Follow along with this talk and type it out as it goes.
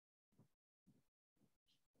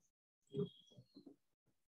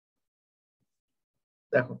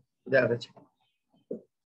দেখো দেওয়া হয়েছে।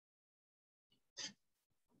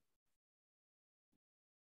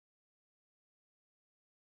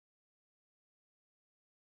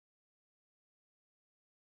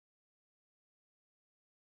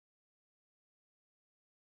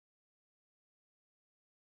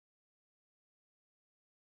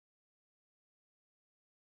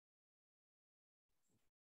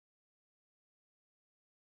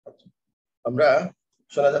 আমরা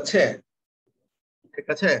শোনা যাচ্ছে? ঠিক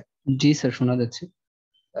আছে। জি স্যার, শোনা যাচ্ছে।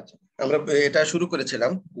 আচ্ছা, আমরা এটা শুরু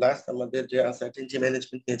করেছিলাম লাস্ট আমাদের যে আনসার্টেনটি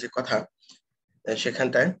ম্যানেজমেন্ট নিয়ে যে কথা,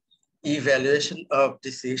 সেখানটায় evaluation of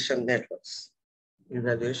decision networks.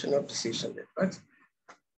 Evaluation of decision networks,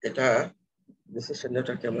 এটা ডিসিশন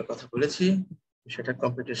নেটওয়ার্কে আমরা কথা বলেছি। সেটা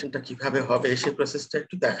কম্পিটিশনটা কিভাবে হবে সেই প্রসেসটা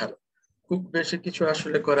একটু দেখানো। খুব বেশি কিছু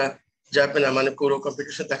আসলে করা যাবে না, মানে পুরো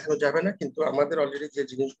কম্পিটিশন দেখানো যাবে না, কিন্তু আমাদের অলরেডি যে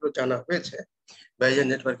জিনিসগুলো জানা হয়েছে বাইরের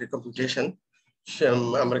নেটওয়ার্কের কম্পিটিশন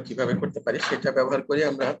আমরা কিভাবে করতে পারি সেটা ব্যবহার করে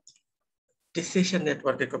আমরা ডিসিশন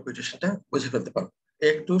নেটওয়ার্কের কম্পিটিশনটা বুঝে ফেলতে পারবো।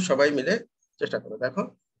 একটু সবাই মিলে চেষ্টা করো। দেখো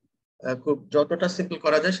খুব যতটা সিম্পল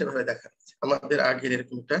করা যায় সেভাবে দেখা যাচ্ছে। আমাদের আগের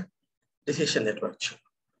এরকম একটা ডিসিশন নেটওয়ার্ক ছিল,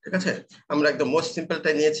 ঠিক আছে। আমরা একদম মোস্ট সিম্পলটা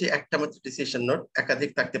নিয়েছি, একটা মাত্র ডিসিশন নোড, একাধিক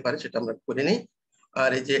থাকতে পারে সেটা আমরা করে নিই। আর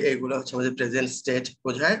এই যে এইগুলো হচ্ছে আমাদের প্রেজেন্ট স্টেট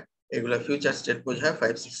বোঝায়, এগুলো ফিউচার স্টেট বোঝায়,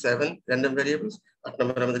 5 6 7 র্যান্ডম ভেরিয়েবলস। 8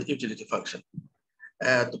 নম্বর আমাদের ইউটিলিটি ফাংশন।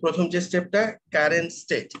 তো প্রথম যে স্টেপটা কারেন্ট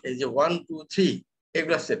স্টেট, এই যে 1 2 3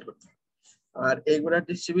 এগুলো সেট করতে। আর এইগুলোর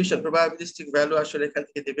ডিস্ট্রিবিউশন প্রবাবিলিস্টিক ভ্যালু আসলে এখান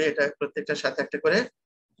থেকে দিবে, এটা প্রত্যেকটার সাথে একটা করে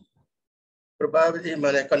প্রবাবিলিটি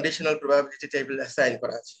মানে কন্ডিশনাল প্রবাবিলিটি টেবিল অ্যাসাইন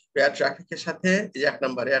করা আছে। এয়ার ট্রাফিকের সাথে এই 1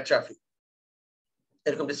 নাম্বার এয়ার ট্রাফিক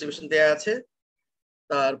এরকম ডিস্ট্রিবিউশন দেয়া আছে।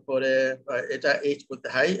 তারপরে এটা এইচ করতে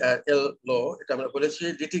হাই আর এল লো, এটা আমরা বলেছি।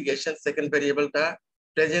 লিটিগেশন সেকেন্ড ভেরিয়েবলটা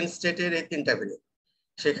প্রেজেন্ট স্টেটের এই তিনটা ভেরিয়েবল,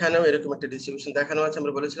 সেখানেও এরকম একটা ডিস্ট্রিবিউশন দেখানো আছে।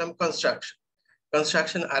 আমরা বলেছিলাম কনস্ট্রাকশন,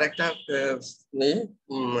 কনস্ট্রাকশন আরেকটা নেই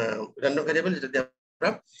র্যান্ডম ভেরিয়েবল, যেটা দিয়ে আমরা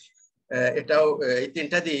এটাও এই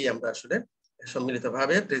তিনটা দিয়েই আমরা আসলে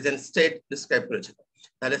সম্মিলিতভাবে প্রেজেন্ট স্টেট ডিসক্রাইব করেছিলাম।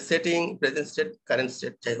 তাহলে setting present state current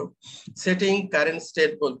state, যাই হোক সেটিং কারেন্ট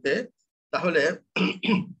স্টেট বলতে তাহলে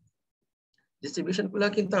ডিস্ট্রিবিউশন গুলো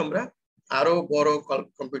কিন্তু আমরা আরো বড়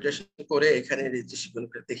কম্পিউটেশন করে এখানে ডিস্ট্রিবিউশন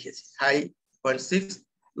করে দেখিয়েছি। হাই 0.6,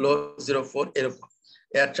 লো 0.4 এরকম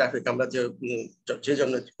এয়ার ট্রাফিক আমরা যে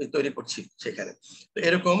জন্য তৈরি করছি সেখানে। তো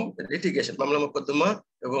এরকম লিটিগেশন মামলা মোকদ্দমা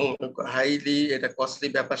এবং হাইলি এটা কস্টলি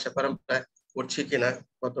ব্যাপার স্যাপার আমরা করছি কিনা,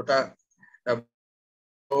 কতটা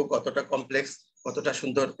কতটা কমপ্লেক্স, কতটা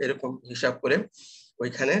সুন্দর, এরকম হিসাব করে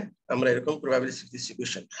ওইখানে আমরা এরকম প্রবাবিলিটি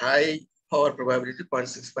ডিস্ট্রিবিউশন হাই হওয়ার প্রবাবিলিটি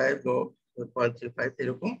 0.65, লো 0.35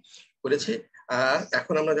 এরকম করেছি। আর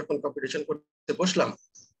এখন আমরা যখন কম্পিটিশন করতে বসলাম,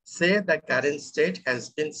 সে the current state has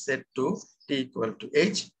been set two T equal to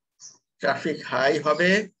H, traffic high হবে,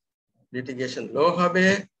 লিটিগেশন লো হবে,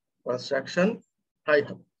 কনস্ট্রাকশন হাই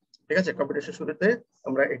হবে। ঠিক আছে, কম্পিটিশন শুরুতে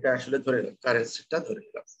আমরা এটা আসলে ধরে নিলাম, কারেন্ট স্টেটটা ধরে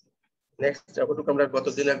নিলাম। নেক্সট যতটুকু আমরা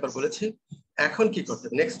গতদিন একবার বলেছি। এখন কি করতে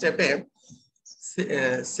হবে নেক্সট স্টেপে,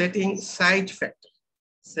 setting side factor,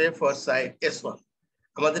 say for side S1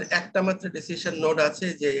 আমাদের একটা মাত্র ডিসিশন নোড আছে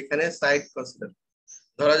যে এখানে সাইড কনসিডার।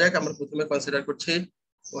 ধরা যাক আমরা প্রথমে কনসিডার করছি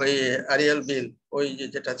ওই আরিয়াল বিল, ওই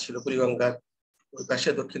যেটা ছিল বুড়িগঙ্গার ওই পাশে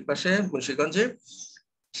দক্ষিণ পাশে মুন্সিগঞ্জে,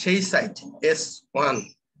 সেই সাইট S1।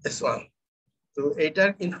 তো এইটার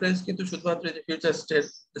ইনফ্লুয়েন্স কিন্তু শুধুমাত্র যে ফিউচার স্টেট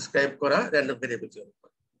ডিসক্রাইব করা র্যান্ডম ভেরিয়েবল,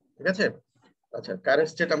 ঠিক আছে। আচ্ছা, কারেন্ট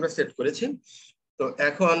স্টেট আমরা সেট করেছি। তো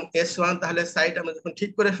এখন S1 তাহলে সাইট আমরা যখন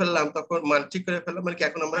ঠিক করে ফেললাম, তখন মান ঠিক করে ফেললাম মানে কি,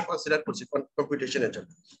 এখন আমরা কনসিডার করছি কম্পিউটেশনের জন্য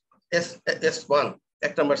S1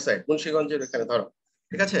 এক নাম্বার সাইট মুন্সিগঞ্জের এখানে ধরো,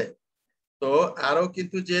 ঠিক আছে। তো আরো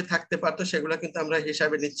কিন্তু যে থাকতে পারতো সেগুলো কিন্তু আমরা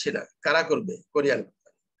হিসাবে নিচ্ছি না, কারা করবে, কোরিয়ান।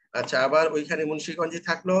 আচ্ছা, আবার ওইখানে মুন্সিগঞ্জে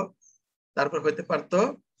থাকলো, তারপর হতে পারতো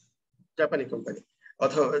জাপানি কোম্পানি,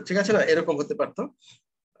 অথবা ঠিক আছে না, এরকম হতে পারতো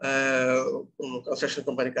কনস্ট্রাকশন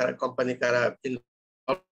কোম্পানি কারা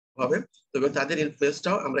হবে, তবে তাদের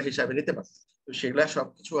ইনফ্লুয়েন্সটাও আমরা হিসাবে নিতে পারি। তো সেগুলা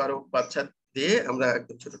সবকিছু আরো বাচ্চা দিয়ে আমরা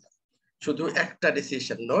একদম ছোটটা শুধু একটা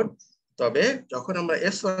ডিসিশন নোট। তবে যখন আমরা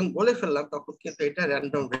S1 বলে ফেললাম তখন কিন্তু এটা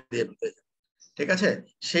র্যান্ডম ভেরিয়েবল হয়ে যাবে, ঠিক আছে।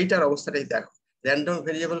 সেইটার অবস্থাটাই দেখো, র্যান্ডম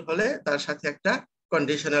ভেরিয়েবল হলে তার সাথে একটা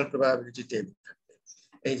কন্ডিশনাল প্রবাবিলিটি টেবিল থাকবে।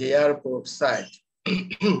 এই যে এয়ারপোর্ট সাইট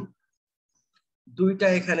দুইটা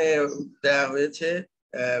এখানে দেওয়া হয়েছে,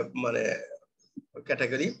 মানে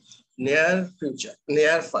ক্যাটাগরি নেয়ার ফিউচার,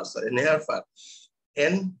 নেয়ার ফার, সরি নেয়ার ফার,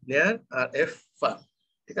 এন নেয়ার আর এফ ফার,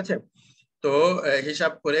 ঠিক আছে। তো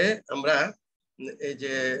হিসাব করে আমরা এই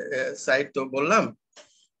যে সাইড তো বললাম,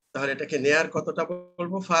 তাহলে এটাকে নেয়ার কতটা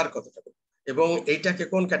বলবো, ফার কতটা বলবো, এবং এইটাকে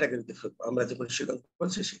কোন ক্যাটাগরিতে ফেলবো আমরা যে পরিশীলন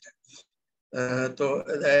বলছি সেটা। তো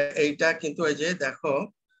এইটা কিন্তু এই যে দেখো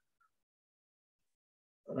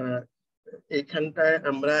এইখানটায়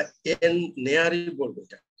আমরা এন নেয়ারই বলবো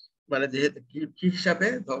এটা, মানে যেহেতু কি হিসাবে,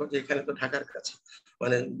 ধরো যে এখানে তো ঢাকার কাছে,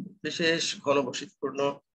 মানে বিশেষ ঘনবসতিপূর্ণ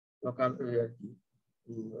লোকাল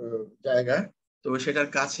জায়গা, তো সেটার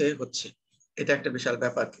কাছে হচ্ছে, এটা একটা বিশাল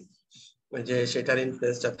ব্যাপার যে সেটার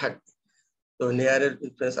ইনফ্লুয়েন্সটা থাকবে। তো নেয়ারের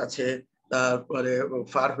ইনফ্লুয়েন্স আছে, তারপরে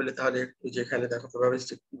ফার হলে তাহলে যেখানে দেখো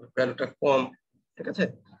প্রবাবিলিস্টিক ভ্যালুটা কম, ঠিক আছে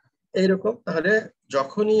এইরকম। তাহলে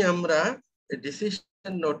যখনই আমরা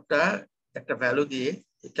ডিসিশন নোটটা একটা ভ্যালু দিয়ে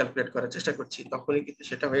ক্যালকুলেট করার চেষ্টা করছি, তখনই কিন্তু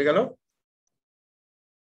সেটা হয়ে গেল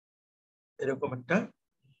এরকম একটা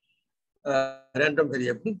র্যান্ডম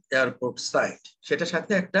ভেরিয়েবল এয়ারপোর্ট সাইট, সেটার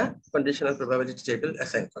সাথে একটা কন্ডিশনাল প্রবাবিলিটি টেবিল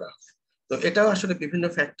অ্যাসাইন করা হবে। তো এটাও আসলে বিভিন্ন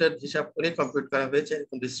ফ্যাক্টর হিসাব করে কম্পিউট করা হয়েছে,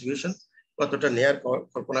 এরকম ডিস্ট্রিবিউশন, কতটা নেয়ার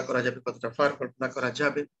কল্পনা করা যাবে, কতটা ফার কল্পনা করা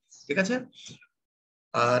যাবে, ঠিক আছে।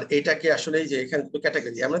 আর এটাকে আসলে যে এখানে দুটো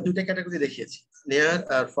ক্যাটাগরি, আমরা দুইটা ক্যাটাগরি দেখিয়েছি, নেয়ার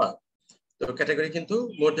আর ফার। তো ক্যাটাগরি কিন্তু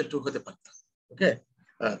মোর দেন 2 হতে পারত। ওকে,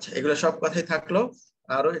 আচ্ছা এগুলো সব কথাই থাকলো।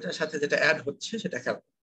 আরো এটার সাথে যেটা অ্যাড হচ্ছে সেটা খেয়াল,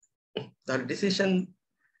 তাহলে ডিসিশন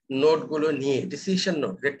নোট গুলো নিয়ে, ডিসিশন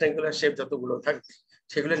নোট রেক্ট্যাঙ্গুলার শেপ যতগুলো থাকবে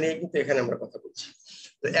সেগুলো নিয়ে কিন্তু এখানে আমরা কথা বলছি।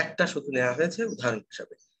 তো একটা শুধু নেওয়া হয়েছে উদাহরণ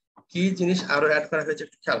হিসাবে। কি জিনিস আরো অ্যাড করা হয়েছে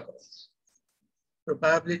একটু খেয়াল করো।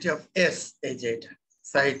 প্রবাবিলিটি অফ এস, এই যে এটা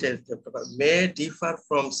সাইটের মে differ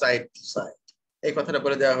from site two site, এই কথাটা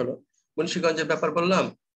বলে দেওয়া হলো। মুন্সিগঞ্জের ব্যাপার বললাম,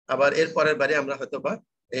 আবার এর পরের বারে আমরা হয়তো বা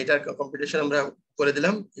এইটার কম্পিটিশন আমরা করে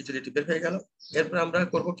দিলাম, ইউটিলিটি বের হয়ে গেল। এরপর আমরা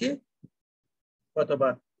করব কি, অথবা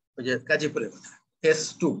ওই যে গাজীপুরের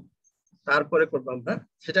S2, তারপরে করবো আমরা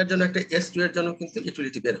সেটার জন্য একটা S2 এর জন্য কিন্তু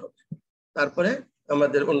ইউটিলিটি বের হবে। তারপরে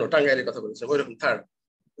আমাদের অন্য টাঙ্গাইলের কথা বলেছে ওইরকম থার্ড,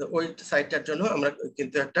 ওই সাইটটার জন্য আমরা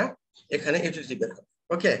কিন্তু একটা এখানে ইউটিলিটি বের হবে।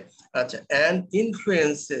 ওকে, আচ্ছা এন্ড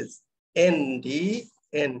ইনফ্লুয়েন্সেস এনডি,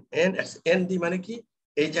 এনডি মানে কি,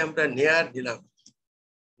 এই যে আমরা নেয়ার দিলাম,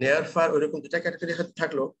 নেয়ার ফার ওইরকম দুটা ক্যাটাগরি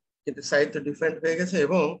থাকলো, কিন্তু সাইট তো ডিফারেন্ট হয়ে গেছে।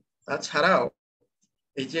 এবং তাছাড়াও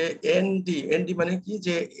এই যে এনডি মানে কি,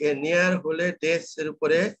 যে নেয়ার হলে ডেস এর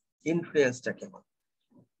উপরে ইনফ্লুয়েন্সটা কেমন,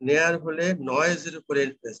 নেয়ার হলে নয়েজ এর উপরে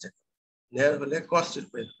ইনফ্লুয়েন্সটা কেমন, নেয়ার হলে কস্ট এর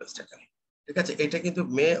উপরে ইনফ্লুয়েন্সটা কেমন, ঠিক আছে। এটা কিন্তু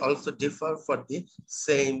may also differ for the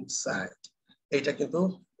same site, এটা কিন্তু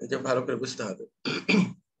যে ভালো করে বুঝতে হবে।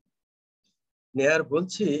 নেয়ার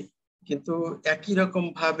বলছি কিন্তু একই রকম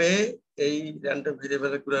ভাবে এই র্যান্ডম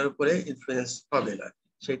ভেরিয়েবল গুলোর উপরে ইনফ্লুয়েন্স হবে না,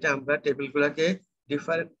 সেটা আমরা টেবিল গুলাকে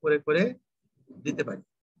ডিফারেন্ট করে করে দিতে পারি।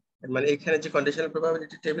 মানে এখানে যে কন্ডিশনাল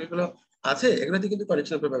প্রবাবিলিটি টেবিল গুলো আছে, এগুলোতে কিন্তু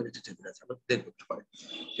কন্ডিশনাল প্রবাবিলিটি টেবিল আছে, আমরা দেখব একটু পরে,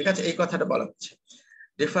 ঠিক আছে। এই কথাটা বলা হচ্ছে,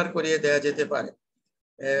 ডিফার করিয়ে দেওয়া যেতে পারে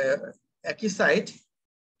একই সাইট,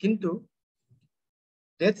 কিন্তু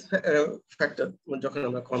ডেথ ফ্যাক্টর যখন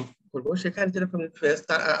আমরা কম করবো, সেখানে যেরকম ইনফ্লুয়েন্স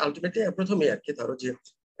তার আলটিমেটলি প্রথমেই আর কি, ধরো যে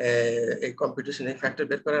এই কম্পিটিশন এই ফ্যাক্টর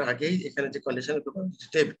বের করার আগেই এখানে যে কন্ডিশনাল প্রবাবিলিটি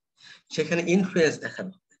টেবিল, সেখানে ইনফ্লুয়েন্স দেখানো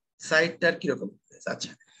হবে সাইটটার কিরকম ইনফ্লুয়েন্স।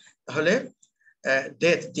 আচ্ছা তাহলে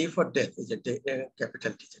ডেথ, ডি ফর ডেথ, এই যে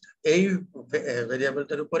ক্যাপিটাল ডি, যেটা এই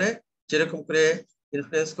ভেরিয়েবলটার উপরে যেরকম করে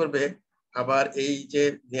ইনফ্লুয়েন্স করবে, আবার এই যে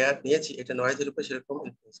নেয়ার নিয়েছি এটা নয়েজের উপরে সেরকম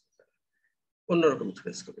ইনফ্লুয়েন্স করবে, অন্যরকম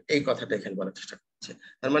ইনফ্লুয়েন্স করবে, এই কথাটা এখানে বলার চেষ্টা করছে।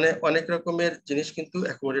 তার মানে অনেক রকমের জিনিস কিন্তু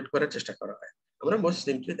অ্যাকোমোডেট করার চেষ্টা করা হয়, আমরা মোস্ট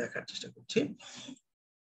সিম্পলি দেখার চেষ্টা করছি।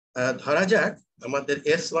 ধরা যাক আমাদের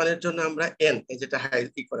S1 এর জন্য আমরা এন, এই যেটা হাই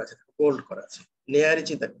করা আছে, বোল্ড করা আছে, নেয়ারই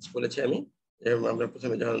চিন্তা করছি বলেছি আমি। আমরা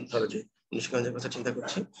প্রথমে যখন ধরো যে মুন্সিগঞ্জের কথা চিন্তা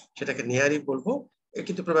করছি, সেটাকে নেয়ারই বলবো,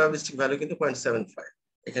 কিন্তু প্রবাবিলিস্টিক ভ্যালু কিন্তু 0.75,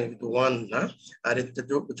 এখানে কিন্তু 1 না, আর এতে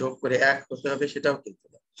যোগ করে 1 করতে হবে, সেটাও কিন্তু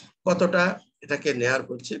না। কতটা এটাকে নেয়ার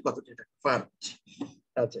বলছি, কতটা এটাকে ফার বলছি।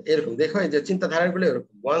 আচ্ছা এরকম দেখো, এই যে চিন্তাধারাগুলো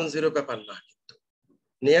এরকম 1-0 ব্যাপার না, কিন্তু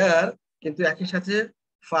নেয়ার কিন্তু একই সাথে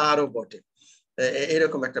ফারও বটে,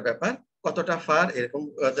 এরকম একটা ব্যাপার। কতটা ফার এরকম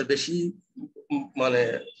বেশি, মানে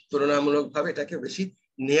তুলনামূলক ভাবে এটাকে বেশি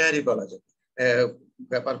নেয়ারই বলা যায়।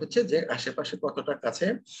 ব্যাপার হচ্ছে যে আশেপাশে কতটা কাছে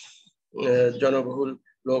জনবহুল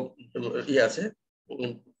লোক আছে,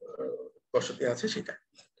 বসতি আছে, সেটা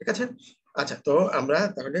ঠিক আছে। আচ্ছা তো আমরা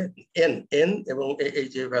তাহলে এন এন এবং এই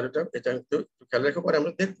যে ভ্যালুটা, এটা একটু খেয়াল রেখে পরে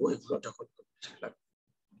আমরা দেখবো এগুলো যখন।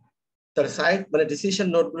 তাহলে সাইট মানে ডিসিশন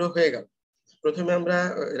নোট গুলো হয়ে গেল। প্রথমে আমরা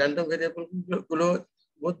র্যান্ডম ভেরিয়েবল গুলো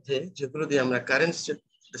মধ্যে যেগুলো দিয়ে আমরা কারেন্ট স্টেট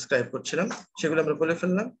ডিসক্রাইব করছিলাম সেগুলো আমরা বলে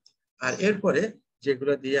ফেললাম, আর এরপরে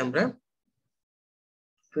যেগুলো দিয়ে আমরা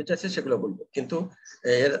ফিউচারসে সেগুলো বলবো। কিন্তু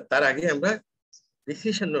তার আগে আমরা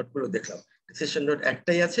ডিসিশন নোট গুলো দেখলাম, ডিসিশন নোট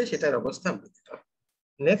একটাই আছে, সেটার অবস্থা আমরা দেখলাম।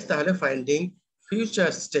 নেক্সট তাহলে finding future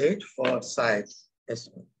state for site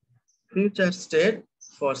S1, future state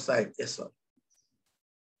for site S1।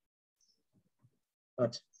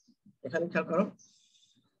 আচ্ছা এখানে খেয়াল করো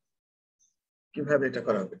কিভাবে এটা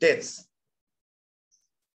করা হবে। টেক্সট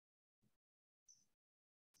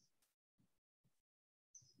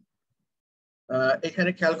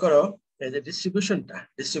এখানে খেয়াল করো এই যে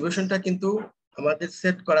ডিস্ট্রিবিউশনটা কিন্তু আমাদের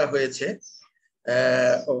সেট করা হয়েছে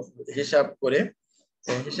হিসাব করে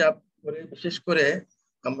বিশেষ করে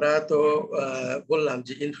আমরা তো বললাম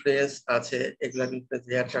যে ইনফ্লুয়েন্স আছে, এগুলা ইনফ্লুয়েন্স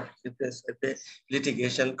এয়ার ট্রাফিক ইনফ্লুয়েন্স থাকবে,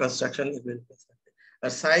 লিটিগেশন কনস্ট্রাকশন এগুলো ইনফ্লুয়েন্স থাকবে,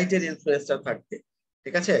 আর সাইটের ইনফ্লুয়েন্সটা থাকবে।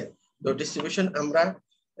 ঠিক আছে, তো ডিস্ট্রিবিউশন আমরা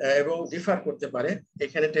এবং ডিফার করতে পারে,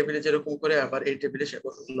 এখানে টেবিলে যেরকম করে আবার এই টেবিলে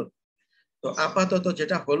সেরকম। তো আপাতত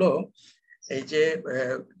যেটা হলো এই যে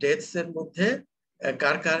ডেথস এর মধ্যে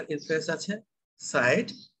কার কার ইনফ্লুয়েন্স আছে, সাইট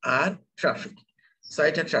আর ট্রাফিক,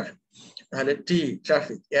 তাহলে টি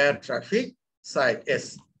traffic, air traffic, site S.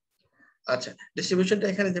 আচ্ছা, ডিস্ট্রিবিউশনটা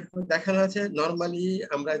এখানে দেখানো আছে। নরমালি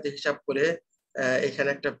আমরা যে হিসাব করে এখানে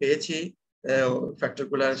একটা পেয়েছি ফ্যাক্টর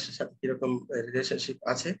গুলার সাথে কিরকম রিলেশনশিপ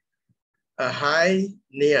আছে। High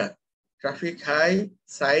near, traffic high,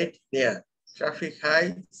 site near, traffic high,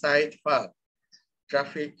 site fur,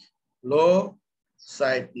 traffic লো,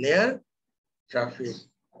 সাইট নিয়ার, ট্রাফিক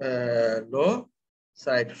লো,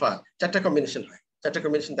 সাইট ফার। চারটা কম্বিনেশন হয়, চারটা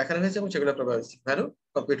কম্বিনেশন দেখানো হয়েছে এবং সেগুলো প্রবাবিলিস্টিক ভ্যালু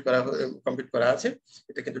কমপ্লিট করা আছে।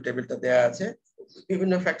 এটা কিন্তু টেবিলটা দেওয়া আছে,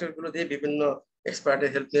 বিভিন্ন ফ্যাক্টর গুলো দিয়ে বিভিন্ন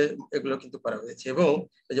এক্সপার্টের হেল্প দিয়ে এগুলো কিন্তু করা হয়েছে, এবং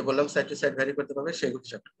এই যে বললাম সাইড টু সাইড ভ্যারি করতে পারবে সেগুলো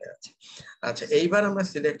হিসাবটা দেওয়া আছে। আচ্ছা, এইবার আমরা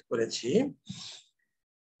সিলেক্ট করেছি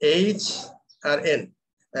এইচ আর এন,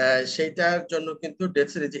 সেইটার জন্য কিন্তু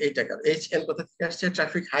ডেটসের যে এই টাকা এইচ এন কোথা থেকে আসছে,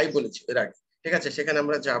 ট্রাফিক হাই বলেছি এর আগে। ঠিক আছে, সেখানে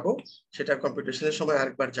আমরা যাব, সেটা কম্পিটিশনের সময়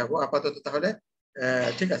আরেকবার যাব আপাতত। তাহলে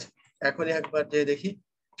ঠিক আছে, এখনই একবার যে দেখি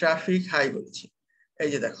ট্রাফিক হাই বলেছি, এই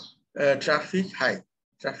যে দেখো ট্রাফিক হাই,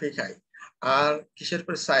 আর কিসের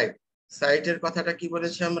পর সাইটের কথাটা কি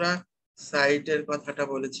বলেছি আমরা, সাইটের কথাটা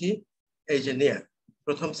বলেছি এই যে নিয়ার,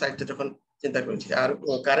 প্রথম সাইটটা যখন চিন্তা করেছি, আর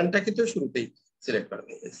কারেন্টটা কিন্তু শুরুতেই সিলেক্ট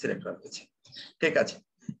করা হয়েছে। ঠিক আছে,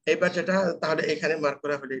 এবার যেটা তাহলে এখানে মার্ক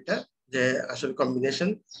করা হলো এটা যে আসলে কম্বিনেশন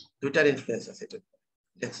দুইটার ইনফ্লুয়েন্স আছে, এটা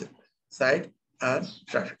সাইড আর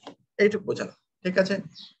ট্রাফিক, এইটুকু বোঝানো। ঠিক আছে,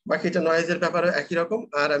 বাকি এটা নয়েজের ব্যাপারে একই রকম,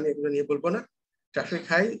 আর আমি এগুলো নিয়ে বলবো না। ট্রাফিক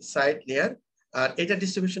হাই, সাইড নিয়ার, আর এটা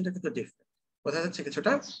ডিস্ট্রিবিউশনটা কিন্তু ডিফারেন্ট, বোঝা যাচ্ছে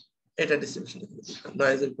কিছুটা, এটা ডিস্ট্রিবিউশনটা কিন্তু ডিফারেন্ট,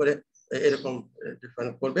 নয়েজের উপরে এরকম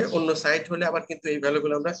ডিফারেন্ট করবে। অন্য সাইট হলে আবার কিন্তু এই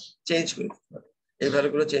ভ্যালুগুলো আমরা চেঞ্জ করে দিতে পারবো, এই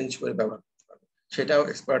ভ্যালুগুলো চেঞ্জ করে ব্যবহার করতে পারবো, সেটাও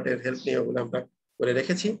এক্সপার্টের হেল্প নিয়ে ওগুলো আমরা করে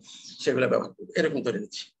রেখেছি, সেগুলো ব্যবহার করবো, এরকম ধরে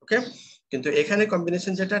নিচ্ছি। ওকে, কিন্তু এখানে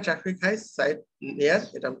কম্বিনেশন যেটা ট্রাফিক হাই, সাইড নিয়ার,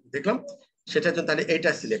 এটা দেখলাম, সেটার জন্য তাহলে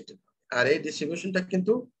এইটা সিলেক্টেড, আর এই ডিস্ট্রিবিউশনটা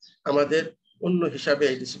কিন্তু আমাদের অন্য হিসাবে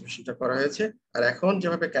এই ডিস্ট্রিবিউশনটা করা হয়েছে। আর এখন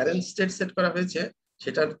যেভাবে কারেন্ট স্টেট সেট করা হয়েছে,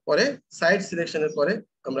 সেটার পরে সাইড সিলেকশনের পরে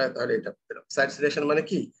আমরা তাহলে এটা পেলাম। সাইড সিলেকশন মানে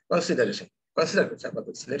কি, কনসিডার করছে,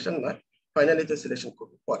 আপাতত সিলেকশন নয়, ফাইনালি তো সিলেকশন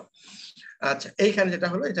করবো পরে। আচ্ছা, এইখানে যেটা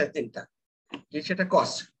হলো এটা তিনটা কি, সেটা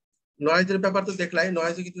কস্ট। নয়েজের ব্যাপার তো দেখলাই,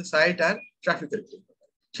 নয়েজ কিন্তু সাইট আর ট্রাফিকের,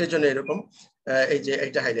 সেই জন্য এরকম এই যে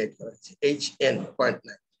এটা হাইলাইট করা হয়েছে HN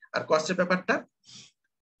 0.9। আর কস্টের ব্যাপারটা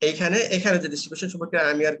এখানে যে ডিস্ট্রিবিউশন সম্পর্কে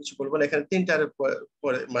আমি আর কিছু বলবো না, এখানে তিনটার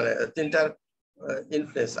মানে তিনটার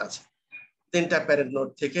ইনফ্লুয়েন্স আছে, তিনটা প্যারেন্ট নোড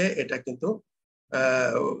থেকে এটা কিন্তু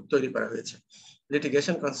তৈরি করা হয়েছে।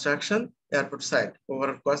 Litigation, construction, airport site,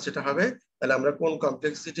 overall cost যেটা হবে, তাহলে আমরা কোন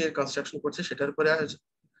কমপ্লেক্সিটির কনস্ট্রাকশন করছি সেটার উপরে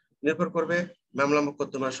নির্ভর করবে, মামলা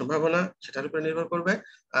মোকদ্দমার সম্ভাবনা সেটার উপরে নির্ভর করবে,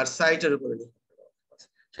 আর সাইটের উপরে নির্ভর করবে,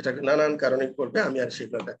 সেটা নানান কারণে করবে, আমি আর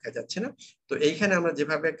সেগুলো ব্যাখ্যা যাচ্ছি না। তো এইখানে আমরা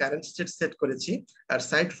যেভাবে কারেন্ট স্টেট সেট করেছি আর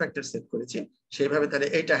সাইট ফ্যাক্টর সেট করেছি, সেইভাবে তাহলে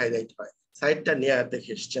এইটা হাইলাইট হয়, সাইটটা নিয়ে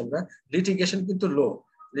দেখে এসেছি আমরা। লিটিগেশন কিন্তু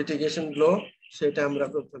লো, সেটা আমরা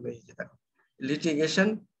প্রথমে লিটিগেশন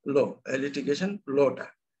লোটা,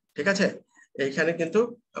 ঠিক আছে, এইখানে কিন্তু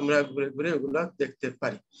আমরা ঘুরে ঘুরে ওগুলো দেখতে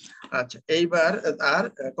পারি। আচ্ছা, এইবার আর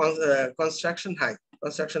কনস্ট্রাকশন হাই,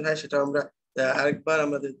 সেটা আমরা আরেকবার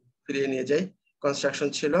আমাদের ফিরিয়ে নিয়ে যাই। কনস্ট্রাকশন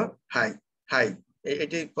ছিল হাই,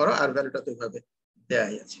 এটি করো, আর ভ্যালুটা তো এইভাবে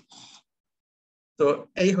দেয়াই আছে। তো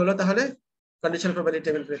এই হলো তাহলে কন্ডিশনাল প্রবাবিলিটি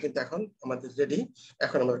টেবিল কিন্তু এখন আমাদের রেডি,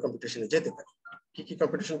 এখন আমরা কম্পিটিশনে যেতে পারি। কি কি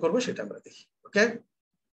কম্পিটিশন করবো সেটা আমরা দেখি। ওকে,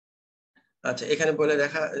 আচ্ছা, এখানে বলে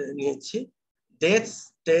দেখা নিয়েছি ডেটস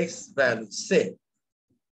টেক্স ভ্যালু সে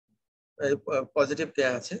পজিটিভ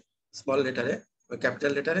দেয়া আছে small লেটারে,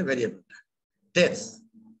 capital লেটারে ভেরিয়েবলটা deaths,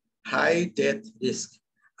 high death risk,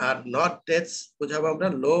 are not deaths বোঝাবো আমরা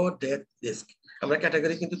লো ডেথ রিস্ক। আমরা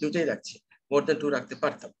ক্যাটাগরি কিন্তু দুটোই রাখছি, মোর দেন 2 রাখতে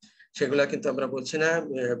পারতাম, সেগুলা কিন্তু আমরা বলছি না।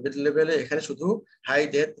 মিড লেভেলে এখানে শুধু হাই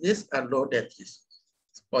ডেথ রিস্ক আর লো ডেথ রিস্ক,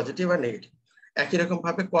 পজিটিভ আর নেগেটিভ। একই রকম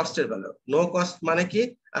ভাবে কস্টের ভ্যালু, নো কস্ট মানে কি,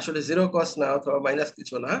 আসলে জিরো কস্ট না অথবা মাইনাস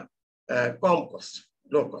কিছু না, কম cost,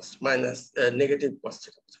 low cost minus negative cost,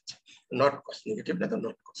 যেটা বোঝাচ্ছে নট কস্ট, নেগেটিভ না তো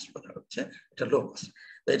নট কস্ট মানে হচ্ছে এটা লো কস্ট।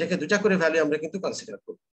 তো এটাকে দুটা করে ভ্যালু আমরা কিন্তু কনসিডার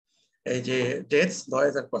করব, এই যে ডেটস,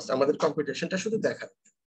 নয়েজ আর কস্ট, আমাদের কম্পিটিশনটা শুধু দেখা।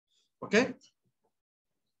 ওকে,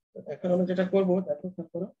 এখন আমরা যেটা করবো দেখো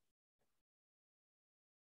করো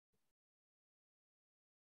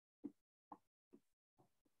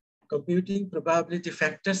computing probability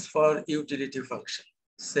factors for utility function.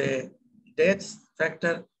 Say death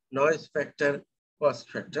factor, noise factor, cost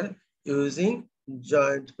factor using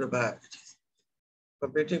joint probabilities.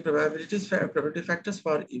 Computing probability factors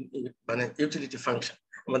for মানে utility function.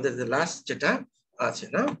 আমাদের যে লাস্ট যেটা আছে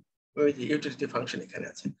না, ওই যে ইউটিলিটি ফাংশন এখানে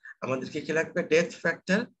আছে। আমাদেরকে কি লাগবে? ডেথ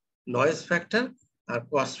ফ্যাক্টর, নয়েজ ফ্যাক্টর আর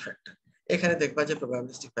কস্ট ফ্যাক্টর। এখানে দেখবা যে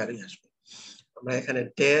প্রবাবিলিস্টিক ভ্যালু আসবে। আমরা এখানে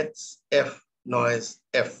death F, noise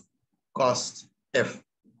F, cost F,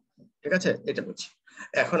 ঠিক আছে, এটা বলছি।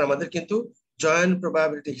 এখন আমাদের কিন্তু জয়েন্ট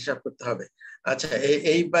প্রবাবিলিটি হিসাব করতে হবে। আচ্ছা,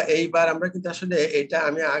 এইবার আমরা কিন্তু আসলে এটা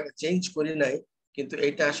আমি আগে চেঞ্জ করি নাই, কিন্তু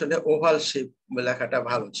এটা আসলে ওভাল শেপ লেখাটা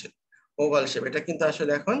ভালো ছিল। ওভাল শেপ, এটা কিন্তু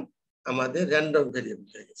আসলে এখন আমাদের র্যান্ডম ভেরিয়েবল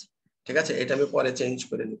হয়ে গেছে। ঠিক আছে, এটা আমি পরে চেঞ্জ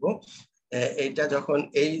করে নিব। এইটা যখন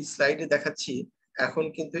এই স্লাইডে দেখাচ্ছি, এখন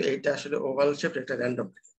কিন্তু এইটা আসলে ওভাল শেপ, একটা র্যান্ডম।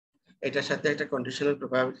 এটার সাথে একটা কন্ডিশনাল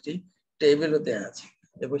প্রবাবিলিটি টেবিলও দেওয়া আছে,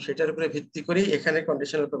 এবং সেটার উপরে ভিত্তি করেই এখানে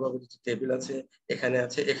কন্ডিশনাল প্রবাবিলিটি টেবিল আছে, এখানে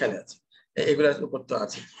আছে, এখানে আছে, এগুলোর উপর তো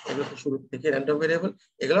আছে। এগুলো তো শুরু থেকে র্যান্ডম ভেরিয়েবল,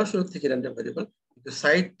 এগুলোও শুরু থেকে র্যান্ডম ভেরিয়েবল, কিন্তু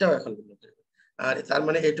সাইডটাও এখন আর তার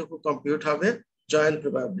মানে এটুকু কম্পিউট হবে জয়েন্ট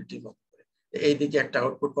প্রবাবিলিটির মতো করে। এইদিকে একটা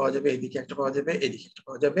আউটপুট পাওয়া যাবে, এইদিকে একটা পাওয়া যাবে, এইদিকে একটা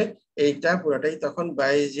পাওয়া যাবে। এইটা পুরোটাই তখন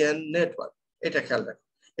বাইজিয়ান নেটওয়ার্ক। এটা খেয়াল রাখো,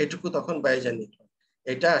 এটুকু তখন বাইজিয়ান নেটওয়ার্ক।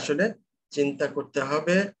 এটা আসলে চিন্তা করতে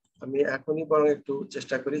হবে। আমি এখনই বরং একটু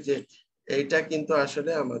চেষ্টা করি যে এইটা কিন্তু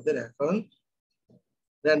আসলে আমাদের এখন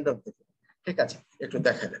র্যান্ডম থেকে। ঠিক আছে, একটু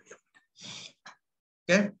দেখা যাবে।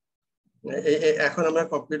 ওকে, এখন আমরা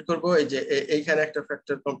কমপ্লিট করব। এই যে এইখানে একটা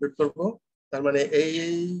ফ্যাক্টর কমপ্লিট করব। তার মানে এই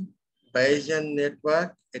বাইজিয়ান নেটওয়ার্ক,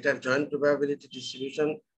 এটার joint probability distribution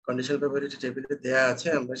conditional probability টেবিলে দেয়া আছে,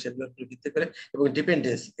 আমরা সেগুলোর উপর ভিত্তি করে, এবং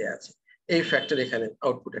ডিপেন্ডেন্সি দেয়া আছে। এই ফ্যাক্টর এখানে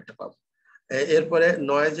আউটপুট একটা পাবো। এরপরে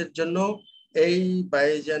নয়েজের জন্য এই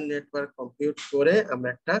বাইজিয়ান নেটওয়ার্ক কম্পিউট করে আমরা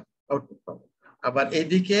একটা আউটপুট পাবো। আবার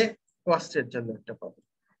এইদিকে কস্টের জন্য একটা পাবো।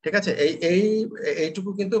 ঠিক আছে, এইটুকু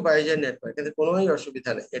কিন্তু বাইজিয়ান নেটওয়ার্ক, কিন্তু কোনো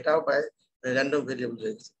অসুবিধা নেই, এটাও র্যান্ডম ভেরিয়েবল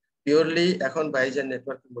হয়ে গেছে। পিওরলি এখন বাইজিয়ান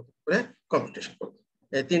নেটওয়ার্কের মধ্যে করে কম্পিউটেশন করবো।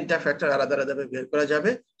 এই তিনটা ফ্যাক্টর আলাদা আলাদা বের করা যাবে,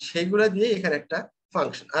 সেইগুলো দিয়ে এখানে একটা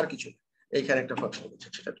ফাংশন, আর কিছু না, এইখানে একটা ফাংশন হচ্ছে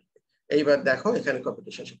সেটা। এইবার দেখো এখানে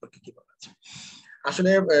কম্পিউটেশন সম্পর্কে কি বলা আছে। আসলে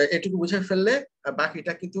এটুকু বুঝে ফেললে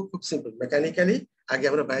বাকিটা কিন্তু খুব সিম্পল, মেকানিক্যালি আগে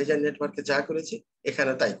আমরা বাইজিয়ান নেটওয়ার্কে যা করেছি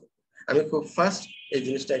এখানে তাই করব। আমি খুব ফার্স্ট এই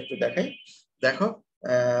জিনিসটা একটু দেখাই, দেখো,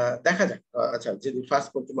 দেখা যাক। আচ্ছা, যদি ফার্স্ট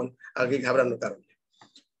করতে মন, আগে ঘাবড়ানোর কারণ নেই।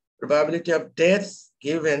 probability of deaths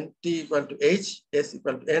given t equal to h, s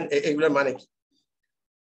equal to n, এগুলোর মানে কি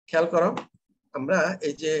খেয়াল করো। আমরা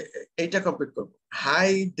এই যে এইটা কমপ্লিট করব।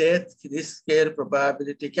 হাই ডেথ রিস্কের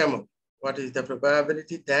প্রবাবিলিটি কেমন? what is the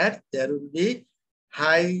probability that there will be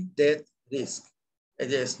high death risk? এই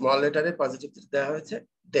যে স্মল লেটারে পজিটিভ দেওয়া হয়েছে,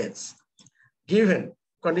 ডেথস গিভেন।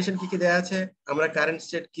 কন্ডিশন কি কি দেওয়া আছে? আমরা কারেন্ট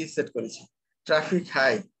স্টেট কি সেট করেছি? ট্রাফিক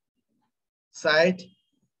হাই, সাইট,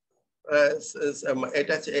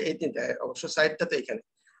 এটা এই তিনটা, অবশ্য সাইটটা তো এখানে,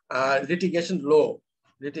 আর লিটিগেশন লো,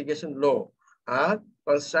 লিটিগেশন লো, আর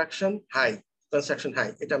কনস্ট্রাকশন হাই, কনস্ট্রাকশন হাই,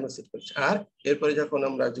 এটা আমরা সেট করছি। আর এরপরে যখন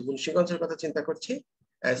আমরা মুন্সিগঞ্জের কথা চিন্তা করছি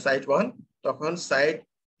সাইট 1, তখন সাইট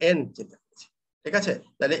এন চিন্তা করছি। ঠিক আছে,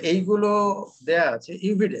 তাহলে এইগুলো দেয়া আছে,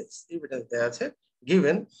 এভিডেন্স দেয়া আছে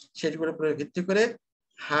গিভেন, সেগুলোর উপরে ভিত্তি করে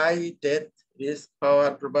high death risk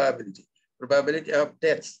power probability of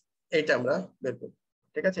deaths, এইটা আমরা বের করব।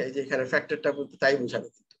 ঠিক আছে, এই যে এখানে ফ্যাক্টরটা বলতে তাই বোঝানো।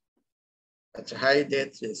 আচ্ছা, হাই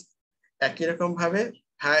ডেথ রিস্ক, একই রকম ভাবে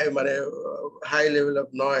হাই মানে হাই লেভেল অফ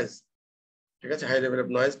নয়েজ। ঠিক আছে, হাই লেভেল অফ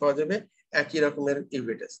নয়েজ পাওয়া যাবে, একই রকমের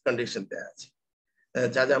এভিডেন্স কন্ডিশন দেওয়া আছে।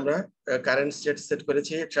 যা যা আমরা কারেন্ট স্টেট সেট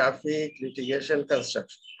করেছি, ট্রাফিক, লিটিগেশন,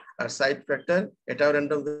 কনস্ট্রাকশন, আর সাইড ফ্যাক্টর, এটাও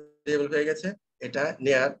র্যান্ডম ভেরিয়েবল হয়ে গেছে, এটা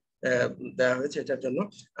নিয়ার দেওয়া হয়েছে এটার জন্য,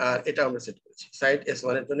 আর এটা আমরা সেট করেছি সাইড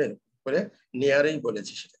S1 এর জন্য করে নিয়ারই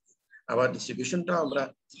বলেছি সেটা। আবার ডিস্ট্রিবিউশনটাও আমরা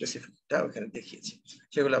স্পেসিফিকটা ওখানে দেখিয়েছি,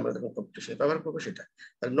 সেগুলো আমরা যখন কম্পিউটেশনে ব্যবহার করবো সেটা।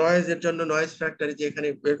 নয়েজ এর জন্য নয়েজ ফ্যাক্টর যে এখানে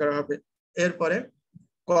বের করা হবে। এরপরে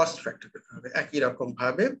কস্ট ফ্যাক্টর বের করা হবে একই রকম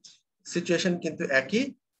ভাবে, সিচুয়েশন কিন্তু একই,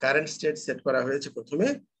 কারেন্ট স্টেট সেট করা হয়েছে প্রথমে,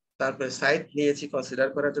 তারপরে সাইট নিয়েছি কনসিডার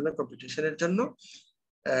করার জন্য কম্পিটিশনের জন্য,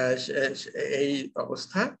 এই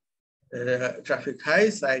অবস্থা, traffic high,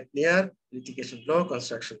 site near, litigation লো,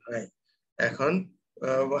 কনস্ট্রাকশন হাই। এখন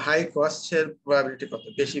হাই কস্টের প্রবাবিলিটি কত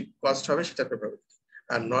বেশি কস্ট হবে সেটা প্রবাবিলিটি,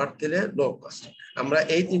 আর নট দিলে লো কস্ট। আমরা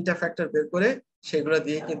এই তিনটা ফ্যাক্টর বের করে সেগুলো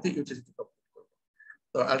দিয়ে কিন্তু ইউটিলিটি কম্পিউট করব।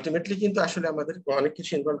 তো আলটিমেটলি কিন্তু আসলে আমাদের অনেক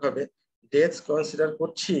কিছু ইনভলভ হবে। ডেথ কনসিডার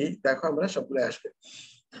করছি, দেখো আমরা সবগুলো আসবে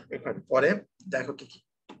এখানে পরে, দেখো কি কি।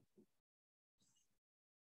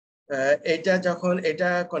 এটা যখন এটা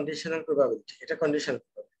কন্ডিশনাল প্রবাবিলিটি, এটা কন্ডিশনাল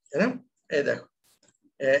প্রবাবিলিটি, তাই না? এই দেখো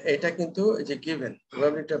এটা কিন্তু যে given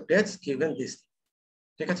probability of deaths given this,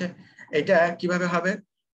 ঠিক আছে? এটা কিভাবে হবে?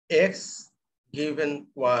 x given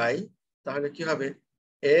y, তাহলে কি হবে?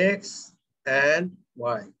 x and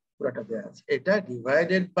y পুরোটা দেওয়া আছে, এটা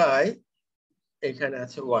ডিভাইডেড বাই এখানে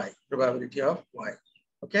আছে y, প্রবাবিলিটি অফ y।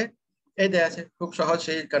 ওকে, এই দেওয়া আছে, খুব সহজ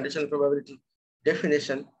সেই কন্ডিশনাল প্রবাবিলিটি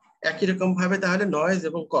ডেফিনেশন। একই রকম ভাবে তাহলে নয়েজ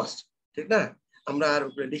এবং কস্ট, ঠিক না? আমরা আর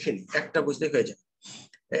উপরে লিখিনি, একটা বুঝতে হয়ে যায়।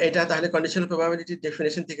 এটা তাহলে কন্ডিশনাল প্রবাবিলিটি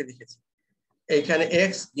ডেফিনেশন থেকে লিখেছি। এইখানে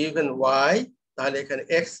x given y, তাহলে এখানে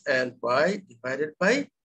x and y divided by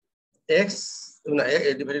x, না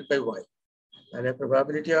divided by y, তাহলে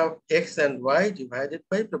probability of x and y divided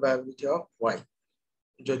by probability of y,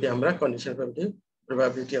 যদি আমরা conditional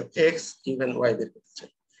probability of x given y বের করতে চাই।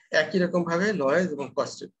 একই রকম ভাবে নয়েজ এবং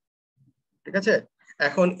কস্ট, ঠিক আছে?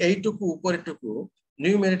 এখন এইটুকু উপরেরটুকু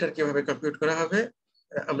নিউমেরেটর কিভাবে কম্পিউট করা হবে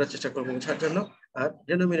আমরা চেষ্টা করব বোঝার জন্য, আর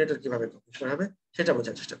ডেনোমিনেটর কিভাবে কম্পিউট করা হবে সেটা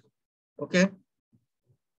বোঝার চেষ্টা করব। ওকে,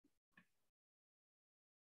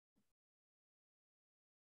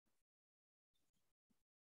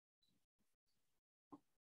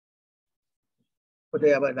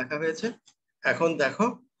 ওটাই আবার দেখা হয়েছে। এখন দেখো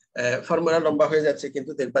ফর্মুলা লম্বা হয়ে যাচ্ছে,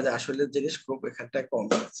 কিন্তু দেখবা যে আসলে জিনিস খুব এখানটায় কম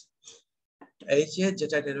আছে। এই যে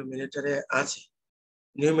যেটা ডেনোমিনেটরে আছে,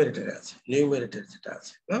 নিউমেরেটরে আছে, নিউমেরেটর যেটা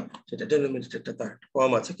আছে না, সেটা ডেনোমিনেটরটা তার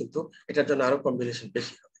কম আছে, কিন্তু এটার জন্য আরো কম্বিনেশন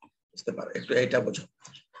বেশি হবে, বুঝতে পারো? একটু এটা বোঝো।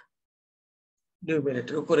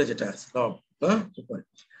 নিউমেরেটর উপরে যেটা আছে লব, না উপরে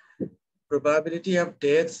probability of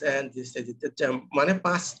deaths and this, মানে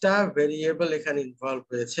 5টা ভেরিয়েবল এখানে ইনভলভ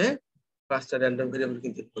হয়েছে, 5টা র্যান্ডম ভেরিয়েবল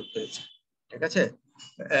কিন্তু ইনভলভ হয়েছে, ঠিক আছে?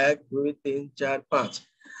 1 2 3 4 5,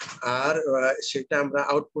 আর সেটা আমরা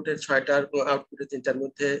আউটপুটের 6টার আউটপুটের 3টার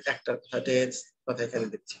মধ্যে একটা ডেথস কথা এখানে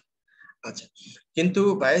দেখছি। আচ্ছা, কিন্তু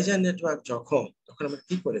বাইজিয়ার নেটওয়ার্ক তখন আমরা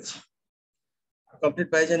কি করেছি? কমপ্লিট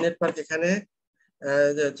বাইজিয়ার নেটওয়ার্ক এখানে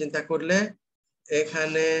চিন্তা করলে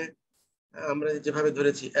এখানে আমরা যেভাবে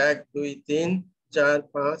ধরেছি 1 2 3 4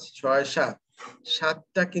 5 6 7,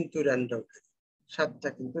 7টা কিন্তু র্যান্ডম, 7টা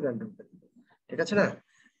কিন্তু র্যান্ডম, ঠিক আছে না?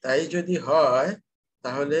 তাই যদি হয়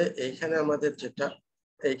তাহলে এইখানে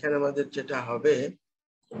আমাদের যেটা হবে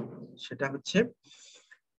সেটা হচ্ছে,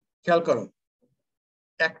 খেয়াল করো,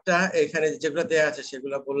 একটা এখানে যেগুলো দেয়া আছে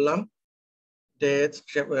সেগুলো বললাম,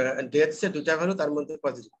 ডেথস এর 2টা ভ্যালু, তার মধ্যে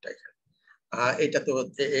পজিটিভটা এখানে, আর এটা তো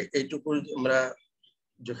এইটুকু আমরা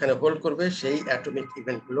যেখানে হোল্ড করবে সেই অ্যাটমিক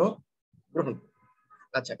ইভেন্ট গুলো গ্রহণ।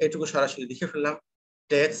 আচ্ছা, এইটুকু সরাসরি লিখে ফেললাম।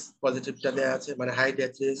 ডেথস পজিটিভটা দেওয়া আছে, মানে high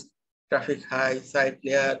death risk, traffic high, site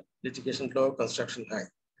near, litigation লো, কনস্ট্রাকশন হাই।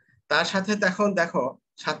 তার সাথে দেখো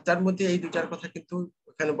 7টার মধ্যে এই 2টার কথা কিন্তু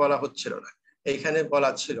এখানে বলা হচ্ছিল না, এইখানে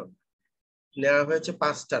বলা ছিল, নেওয়া হয়েছে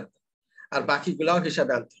 5টার, আর বাকিগুলাও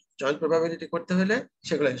হিসাবে আনতে, জয়েন্ট প্রবাবিলিটি করতে হলে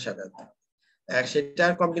সেগুলো হিসাবে আনতে।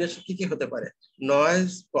 সেটার কম্বিনেশন কি কি হতে পারে?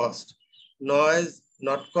 Noise cost, noise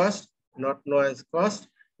not cost, not noise cost,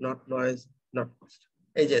 not noise not cost.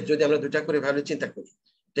 এই যে যদি আমরা 2টা করে ভ্যালু চিন্তা করি,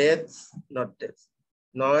 deaths not deaths,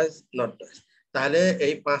 noise not noise, তাহলে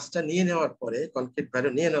এই 5টা নিয়ে নেওয়ার পরে, কনক্রিট ভ্যালু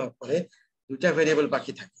নিয়ে নেওয়ার পরে 2টা ভেরিয়েবল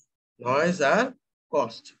বাকি থাকে, নয়েজ আর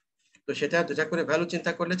কস্ট। তো সেটা 2টা করে ভ্যালু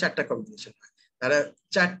চিন্তা করলে 4টা কম্বিনেশন হয়, তাহলে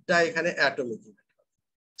 4টা এখানে অ্যাটমিক ইভেন্ট হবে,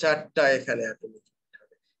 4টা এখানে অ্যাটমিক ইভেন্ট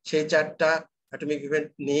হবে। সেই 4টা অ্যাটমিক ইভেন্ট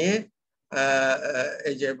নিয়ে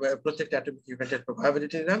এই যে প্রত্যেকটা অ্যাটমিক ইভেন্টের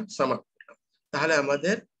প্রবাবিলিটি নিলাম, সাম আপ করলাম, তাহলে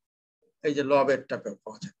আমাদের এই যে লবেরটা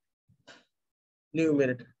পাওয়া যাবে,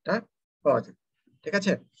 নিউমেরেটরটা পাওয়া যাবে, ঠিক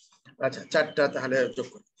আছে? আচ্ছা, 4টা তাহলে যোগ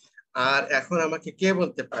করি। আর এখন আমাকে কে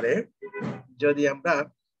বলতে পারে, যদি আমরা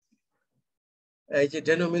এই যে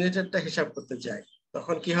ডেনোমিনেটরটা হিসাব করতে যাই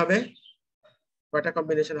তখন কি হবে, কয়টা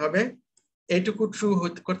কম্বিনেশন হবে? এইটুকু ট্রু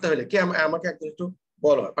করতে হলে কি আমাকে একদম একটু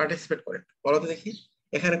বলো, পার্টিসিপেট করে বলো তো দেখি,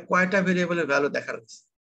 এখানে কয়টা ভেরিয়েবলের ভ্যালু দেখানো হয়েছে?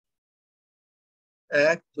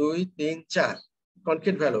 1 2 3 4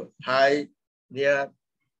 কনক্রিট ভ্যালু, হাই, নিয়ার,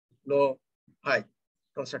 লো, হাই,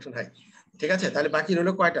 কনস্ট্রাকশন হাই, ঠিক আছে? তাহলে বাকি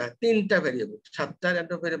রইলো কয়টা? 3টা ভেরিয়েবল, 7টা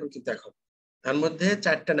র্যান্ডম ভেরিয়েবল কিন্তু এখন, তার মধ্যে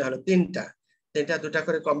 4টা না হলো 3টা, 2টা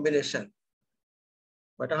করে কম্বিনেশন,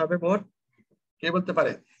 কয়টা হবে মোট? কে বলতে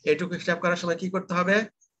পারে? এইটুকু হিসাব করার সময় কি করতে হবে?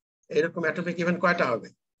 এরকম অ্যাটমিক ইভেন্ট কয়টা হবে?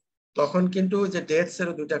 তখন কিন্তু যে ডেথস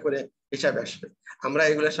এরও 2টা করে হিসাবে আসবে। আমরা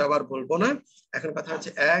এগুলো সবার বলবো না, এখন কথা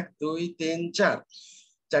হচ্ছে 1 2 3 4,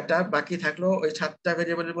 4টা বাকি থাকলো, ওই 7টা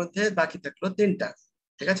ভেরিয়েবলের মধ্যে বাকি থাকলো 3টা,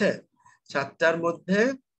 ঠিক আছে? 7টার মধ্যে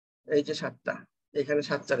এই যে 7টা, এখানে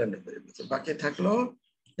 7টা র্যান্ডম ভেরিয়েবল, বাকি থাকলো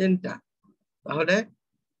 3টা, তাহলে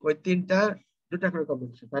ওই 3টা দুটা করে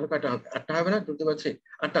কম্বিনেশন, তাহলে কয়টা হবে? 8টা হবে না? বুঝতে পারছি,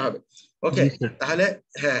 8টা হবে। ওকে, জি স্যার। তাহলে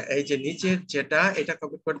হ্যাঁ, এই যে নিচের যেটা, এটা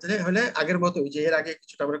কমপ্লিট করতে হলে আগের মতো ওই যে এর আগে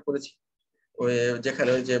কিছুটা আমরা করেছি, ওই যেখানে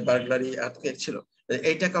ওই যে বার্গলারি আর্থকুয়েক ছিল,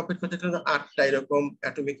 এইটা কমপ্লিট করতে গেলে 8টা এরকম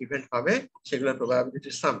অ্যাটমিক ইভেন্ট হবে, সেগুলোর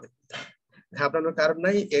প্রবাবিলিটির সাম। ঘাবড়ানোর কারণ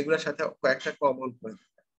নাই, এগুলোর সাথে কয়েকটা কমন করে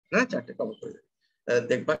না, 4টে কমন করে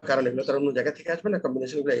দেখবা, কারণ এগুলো তার অন্য জায়গা থেকে আসবে না,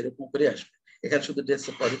 কম্বিনেশন গুলো এরকম করে আসবে। এখানে শুধু ডেস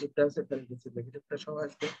পজিটিভটা আছে, এখানে ডেস নেগেটিভটা সহ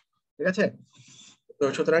আসবে, ঠিক আছে? তো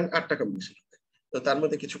সুতরাং 8টা কম্বিনেশন, তো তার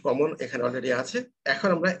মধ্যে কিছু কমন এখানে অলরেডি আছে। এখন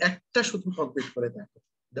আমরা একটা শুধু কমপ্লিট করে দেখো,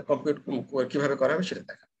 কমপ্লিট কিভাবে করা হবে সেটা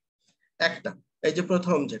দেখা। একটা, এই যে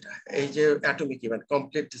প্রথম যেটা, এই যে atomic event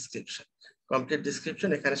complete description, complete description,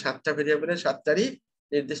 এখানে 7টা ভেরিয়েবলের 7টারই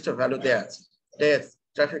নির্দিষ্ট ভ্যালু দেয়া আছে। Death,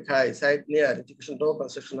 traffic high, site near, education লো,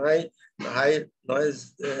 construction high, high noise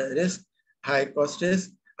risk, high cost risk,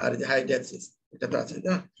 আর হাই ডেথ রিস্ক, এটা তো আছে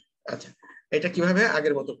না? আচ্ছা, এটা কিভাবে?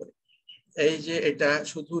 আগের মতো করে, এই যে এটা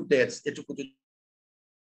শুধু ডেথ, এটুকু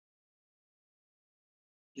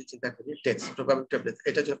চিন্তা করি, টেক্সট প্রবাবিলিটি অফ ডেথ,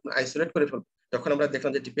 এটা যখন আইসোলেট করে ফেলবো, যখন আমরা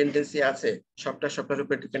দেখলাম যে ডিপেন্ডেন্সি আছে, সবটার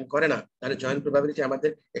উপরে ডিপেন্ড করে না, তাহলে জয়েন্ট প্রবাবিলিটি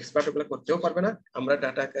আমাদের এক্সপার্ট ওগুলো করতেও পারবে না, আমরা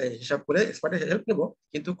ডাটা হিসাব করে এক্সপার্টের হেল্প নেবো,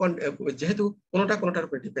 কিন্তু যেহেতু কোনোটার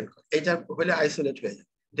উপরে ডিপেন্ড করে, এটা হলে আইসোলেট হয়ে যায়।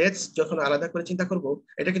 ডেথস যখন আলাদা করে চিন্তা করব,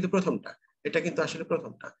 এটা কিন্তু প্রথমটা, এটা কিন্তু আসলে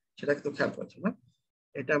প্রথমটা, সেটা কিন্তু খেয়াল করছে না,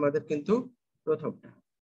 এটা আমাদের কিন্তু প্রথমটা,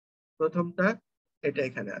 প্রথমটা এটা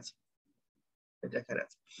এখানে আছে, এটা এখানে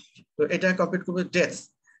আছে। তো এটা কমপ্লিট করবে ডেথস।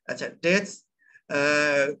 আচ্ছা, ডেথস,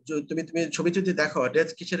 তুমি তুমি ছবি যদি দেখো,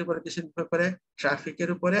 ডেথস কিসের উপরে করে? ট্রাফিকের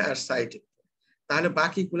উপরে আর সাইটের। তাহলে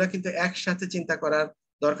বাকিগুলা কিন্তু একসাথে চিন্তা করার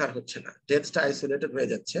দরকার হচ্ছে না, ডেথসটা আইসোলেটেড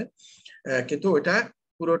হয়ে যাচ্ছে, কিন্তু ওটা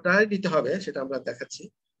পুরোটাই দিতে হবে, সেটা আমরা দেখাচ্ছি।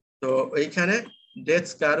 তো এইখানে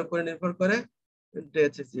ডেথস কার উপরে নির্ভর করে?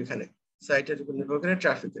 ডেথস এখানে সাইটের উপর নির্ভর করে,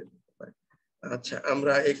 ট্রাফিকের উপর করে। আচ্ছা,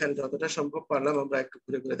 আমরা এখানে যতটা সম্ভব পারলাম আমরা একটু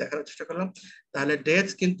ঘুরে ঘুরে দেখানোর চেষ্টা করলাম। তাহলে ডেথ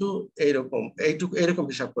কিন্তু এইরকম, এরকম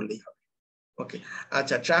হিসাব করলেই হবে। ওকে,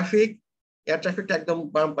 আচ্ছা, ট্রাফিক, এয়ার ট্রাফিকটা একদম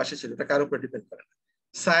বাম পাশে ছিল, এটা কার উপরে ডিপেন্ড করে না।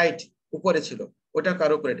 সাইট উপরে ছিল, ওটা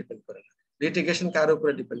কার উপরে ডিপেন্ড করে না। লিটিগেশন কার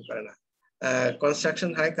উপরে ডিপেন্ড করে না।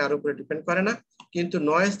 কনস্ট্রাকশন হাই কার উপরে ডিপেন্ড করে না, কিন্তু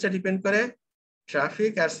নয়েজটা ডিপেন্ড করে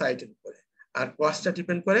ট্রাফিক আর সাইটের উপরে, আর কস্টটা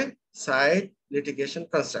ডিপেন্ড করে সাইট, লিটিগেশন,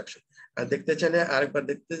 কনস্ট্রাকশন। আর দেখতে চাইলে আরেকবার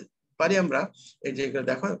দেখতে পারি আমরা, এই যে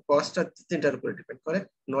দেখো, কস্টটা 3টার উপরে ডিপেন্ড করে,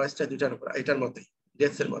 নয়েজটা 2টার উপর, এটার মতোই,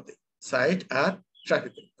 ডেথসের মতোই, সাইট আর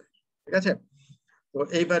ট্রাফিকের উপরে, ঠিক আছে? তো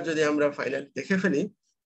এইবার যদি আমরা ফাইনাল দেখে ফেলি,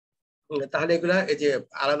 তাহলে এগুলা এই যে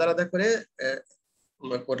আলাদা আলাদা করে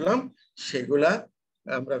করলাম, সেগুলা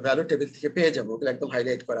আমরা ভ্যালু টেবিল থেকে পেয়ে যাবো, ওগুলো একদম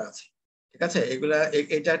হাইলাইট করা আছে, ঠিক আছে? এগুলা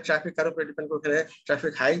এটা ট্রাফিক কার উপরে ডিপেন্ড করে, এখানে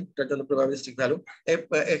ট্রাফিক হাই, তার জন্য প্রবাবিলিস্টিক ভ্যালু,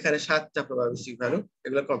 এখানে 7টা প্রবাবিলিস্টিক ভ্যালু,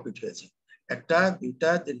 এগুলো কমপ্লিট হয়েছে। 1টা,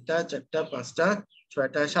 2টা, 3টা, 4টা, 5টা,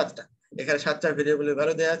 6টা, 7টা, এখানে 7টা ভেরিয়েবলের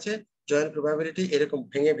ভ্যালু দেওয়া আছে। জয়েন্ট প্রবাবিলিটি এরকম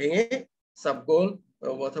ভেঙে ভেঙে সাব গোল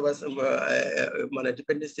অথবা মানে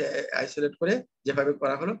ডিপেন্ডেন্সি আইসোলেট করে যেভাবে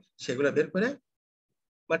করা হলো, সেগুলো বের করে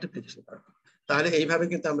মাল্টিপ্লিকেশন করা হলো। তাহলে এইভাবে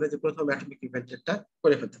কিন্তু আমরা যে প্রথম অ্যাটমিক ইভেন্টটা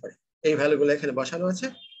করে ফেলতে পারি। এই ভ্যালুগুলো এখানে বসানো আছে,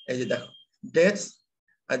 এই যে দেখো, ডেথস,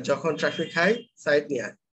 আর যখন ট্রাফিক হাই, সাইড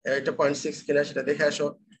নিয়ার, এটা 0.6 কিনা সেটা দেখে আসো।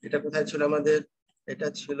 এটা কোথায় ছিল আমাদের? এটা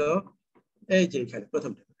ছিল এই যে এখানে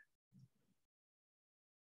প্রথমটা।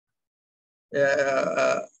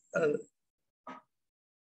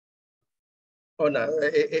 ও না,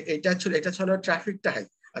 এটা ছিল ট্রাফিকটা হাই।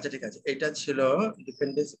 আচ্ছা, ঠিক আছে, এটা ছিল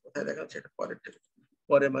ডিপেন্ডেন্সি, কোথায় দেখাচ্ছে? এটা পরের টেবিল,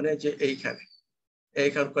 পরে মানে যে এইখানে,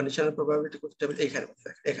 এইখানে কন্ডিশনাল প্রবাবিলিটি টেবিল, এইখানে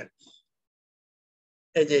এখানে,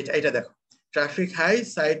 এই যে এটা দেখো, ট্রাফিক হাই,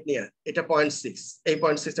 সাইড নিয়ার, এটা 0.6, এই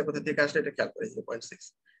 0.6টা কোথা থেকে আসলে এটা খেয়াল করে, 0.6,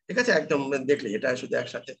 ঠিক আছে? একদম দেখলে এটা শুধু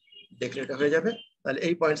একসাথে দেখলে এটা হয়ে যাবে। তাহলে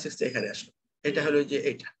এই 0.6টা এখানে আসলো, এটা হলো যে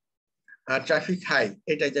এইটা। আর ট্রাফিক হাই,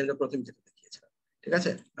 এটাই যেন প্রথম যেটা দেখিয়েছিলাম, ঠিক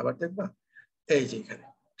আছে? আবার দেখবা, এই যে এখানে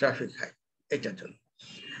ট্রাফিক হাই, এটার জন্য।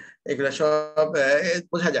 এগুলো সব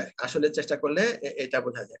বোঝা যায় আসলে, চেষ্টা করলে এটা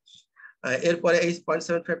বোঝা যায়। এরপরে এই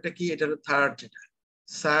 0.75টা কি? এটা হলো থার্ড, যেটা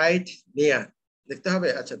সাইট নিয়ার, দেখতে হবে।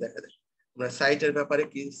 আচ্ছা, দেখা যায় আমরা সাইটের ব্যাপারে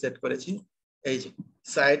কি সেট করেছি, এই যে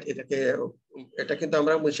সাইট, এটা কিন্তু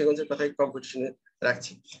আমরা মুন্সিগঞ্জের কথাই কম্পিটিশনে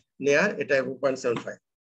রাখছি। নিয়ার এটা এবং 0.75,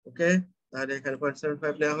 ওকে? তাহলে এখানে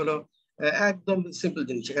 0.75 নেওয়া হলো, একদম সিম্পল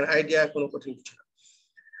জিনিস, এখানে আইডিয়া কোনো কঠিন কিছু না।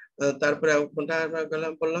 তারপরে কোনটা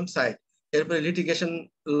বললাম? সাইট। এরপরে লিটিগেশন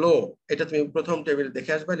লো, এটা তুমি প্রথম টেবিলে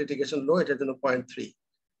দেখে আসবা, লিটিগেশন লো, এটার জন্য 0.3,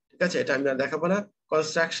 ঠিক আছে? এটা আমি আর দেখাবো না।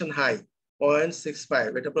 কনস্ট্রাকশন হাই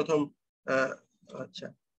 0.65, এটা প্রথম। আচ্ছা,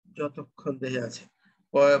 যতক্ষণ দেখে আছে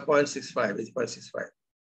 0.65, এই 0.65,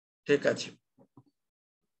 ঠিক আছে,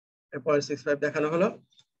 0.65 দেখানো হলো।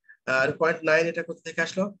 আর 0.9 এটা কোথা থেকে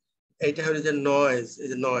আসলো? এইটা হলো যে নয়েজ, এই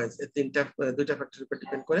যে নয়েজ, এই দুইটা ফ্যাক্টরের উপর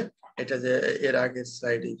ডিপেন্ড করে। এটা যে এর আগের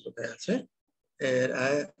স্লাইডে কোথায় আছে, এর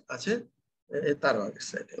আছে তারও আগের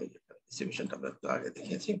স্লাইডে ডিস্ট্রিবিউশনটা আমরা একটু আগে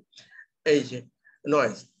দেখিয়েছি। এই যে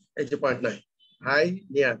নয়েজ, এই যে 0.9 হাই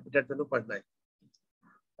নিয়ার, এটার জন্য 0.9।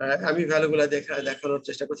 আমি ভ্যালুগুলো দেখানোর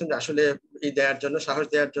চেষ্টা করছি যে আসলে এই দেওয়ার জন্য, সাহস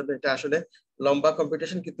দেওয়ার জন্য, এটা আসলে লম্বা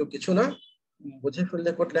কম্পিটিশন কিন্তু কিছু না, বুঝে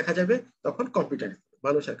ফেললে কোড লেখা যাবে, তখন কম্পিউটার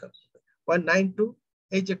মানুষের কাজ। 0.92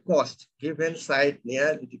 এই যে cost given site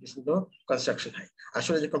near education construction high,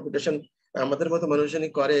 আসলে যে কম্পিটিশন আমাদের মতো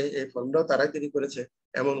মানুষজনই করে, এই ফর্মটাও তারাই তৈরি করেছে।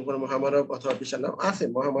 এমন কোন মহামানব অথবা বিশাল আছে,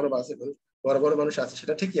 মহামানব আছে, বড় বড় মানুষ আছে,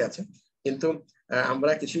 সেটা ঠিকই আছে, কিন্তু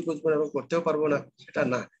আমরা কিছুই বুঝবো না এবং করতেও পারবো না সেটা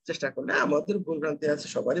না। চেষ্টা করলে আমাদের ভুল ভ্রান্তি আছে,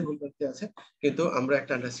 সবারই ভুল ভ্রান্তি আছে, কিন্তু আমরা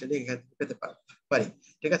একটা আন্ডারস্ট্যান্ডিং এখান থেকে পেতে পারি।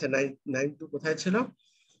 ঠিক আছে, 992 কোথায় ছিল,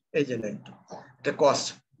 এই যে 92, এটা cost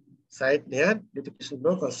site near education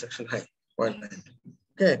construction high 0.92।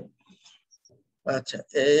 ওকে, আচ্ছা,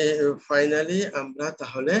 এই ফাইনালি আমরা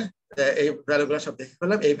তাহলে এই ভ্যালুগুলো সব দেখে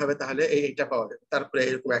ফেললাম। এইভাবে তাহলে এইটা পাওয়া যাবে। তারপরে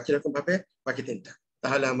এরকম একই রকম ভাবে বাকি তিনটা,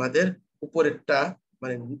 তাহলে আমাদের উপরেরটা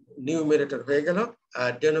মানে নিউমিনেটর হয়ে গেল,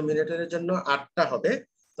 আর ডেনোমিনেটরের জন্য 8টা হবে,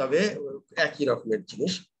 তবে একই রকমের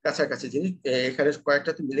জিনিস, কাছাকাছি জিনিস। এখানে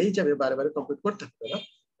কয়েকটা তো মিলেই যাবে, বারে বারে কমপ্লিট করতে হবে না।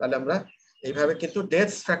 তাহলে আমরা এইভাবে কিন্তু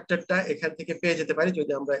ডেথ ফ্যাক্টরটা এখান থেকে পেয়ে যেতে পারি,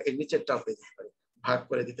 যদি আমরা এই নিচেরটাও পেয়ে যেতে পারি। ভাগ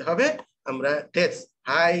করে দিতে হবে আমরা ডেথ,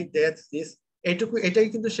 হাই ডেথ দিস, এইটুকু, এটাই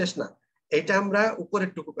কিন্তু শেষ না। এটা আমরা উপরের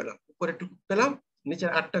টুকু পেলাম,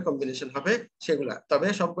 নিচের 8টা কম্বিনেশন হবে সেগুলা, তবে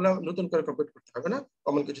সবগুলা নতুন করে কমপ্লিট করতে হবে না,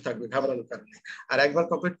 কমন কিছু থাকবে, ঘাবড়ানোর কারণে। আর একবার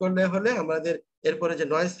কমপ্লিট করলে হলে আমাদের এরপরে যে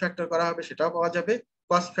নয়েজ ফ্যাক্টর করা হবে সেটাও পাওয়া যাবে,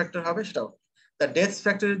 কস্ট ফ্যাক্টর হবে সেটাও হবে। তার ডেথ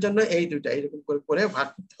ফ্যাক্টরের জন্য এই দুইটা এইরকম করে ভাগ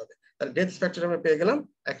করতে হবে। তাহলে ডেথ ফ্যাক্টর আমরা পেয়ে গেলাম,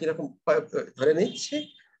 একই রকম ধরে নিচ্ছি,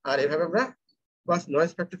 আর এভাবে আমরা কস্ট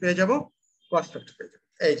নয়েজ ফ্যাক্টর পেয়ে যাব, কস্ট ফ্যাক্টর পেয়ে যাবো।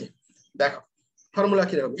 এই যে দেখো ফর্মুলা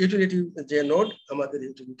কিরকম, ইউটিলিটি যে নোড, আমাদের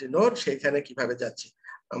ইউটিলিটি নোড সেখানে কিভাবে যাচ্ছে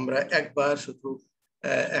আমরা একবার শুধু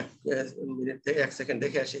 1 মিনিট থেকে 1 সেকেন্ড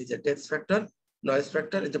দেখে আসি। এই যে ডেথ ফ্যাক্টর, নয়েজ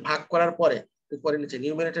ফ্যাক্টর, এই যে ভাগ করার পরে উপরে নিচে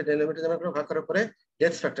নিউমিনেটর ডেনোমিনেটর যেমন ভাগ করার পরে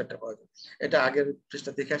ডেথ ফ্যাক্টরটা পাওয়া যাবে। এটা আগের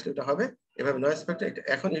পৃষ্ঠা দেখে আসলে এটা হবে এভাবে নয়েজ ফ্যাক্টর। এটা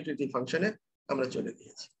এখন ইউটিলিটি ফাংশনে আমরা চলে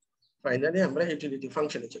গিয়েছি, ফাইনালি আমরা ইউটিলিটি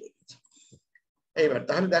ফাংশনে চলে গিয়েছি। এইবার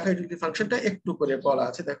তাহলে দেখো ইউটিলিটি ফাংশনটা একটু করে বলা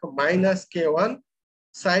আছে, দেখো -k1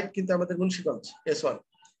 সাইট কিন্তু আমাদের Munshiganj S1,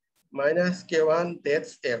 -k1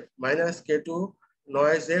 deaths f, -k2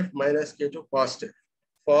 noise f, -k2 cost f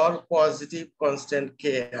for positive constant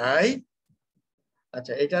ki।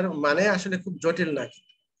 আচ্ছা, এটার মানে আসলে খুব জটিল না,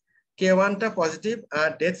 k1 টা পজিটিভ আর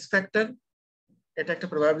ডেথ ফ্যাক্টর এটা একটা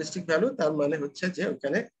প্রবাবিলিস্টিক ভ্যালু, তার মানে হচ্ছে যে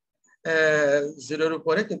ওখানে 0-এর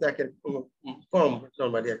উপরে কিন্তু 1-এর কম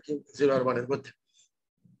নরমালি আর কি, 0 আর 1-এর মধ্যে।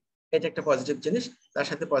 এটা একটা পজিটিভ জিনিস, তার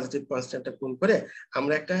সাথে পজিটিভ কনস্ট্যান্টটা গুণ করে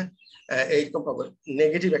আমরা একটা এইরকম পাবো,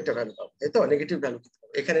 নেগেটিভ একটা ভ্যালু পাবো। এই তো নেগেটিভ ভ্যালু,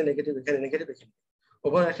 এখানে নেগেটিভ, এখানে নেগেটিভ, এখানে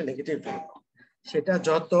ওভার একটা নেগেটিভ ভ্যালু পাবো। সেটা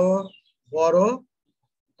যত বড়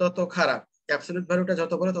তত খারাপ, অ্যাবসলিউট ভ্যালুটা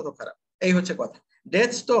যত বড় তত খারাপ, এই হচ্ছে কথা।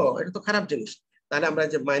 ডেথ তো এটা তো খারাপ জিনিস, তাহলে আমরা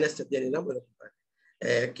যে মাইনাসটা দিয়ে নিলাম ওরকম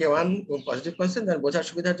k1 পজিটিভ কনস্ট্যান্ট, বোঝার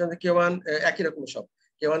সুবিধার জন্য k1 একই রকম সব,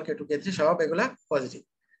 k1 k2 k3 সব এগুলা পজিটিভ।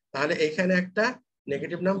 তাহলে এখানে একটা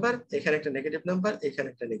নেগেটিভ নাম্বার, এখানে একটা নেগেটিভ নাম্বার, এখানে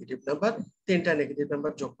একটা নেগেটিভ নাম্বার, তিনটা নেগেটিভ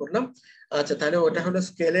নাম্বার যোগ করলাম। আচ্ছা, তাহলে ওটা হলো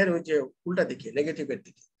স্কেলের ওই যে উল্টা দিকে, নেগেটিভের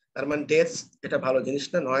দিকে। তার মানে ডেথ এটা ভালো জিনিস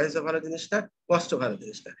না, নয়েজও ভালো জিনিস না, কষ্ট ভালো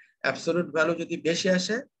জিনিস না। অ্যাবসলিউট ভ্যালু যদি বেশি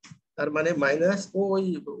আসে তার মানে মাইনাস ওই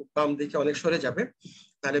বাম দিকে অনেক সরে যাবে,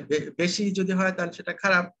 তাহলে বেশি যদি হয় তাহলে সেটা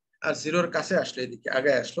খারাপ, আর 0-এর কাছে আসলো, এদিকে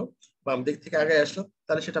আগে আসলো, বাম দিক থেকে আগে আসলো,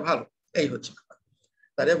 তাহলে সেটা ভালো। এই হচ্ছে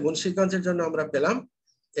তাহলে মুন্সিগঞ্জের জন্য আমরা পেলাম।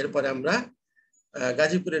 এরপরে আমরা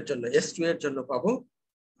গাজীপুরের জন্য S2 এর জন্য পাবো,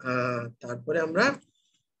 তারপরে আমরা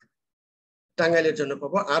টাঙ্গাইলের জন্য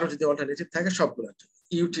পাবো, আরো যদি অল্টারনেটিভ থাকে সবগুলোর জন্য।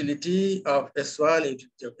 Utility of S1,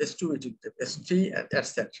 utility of S2, utility of S3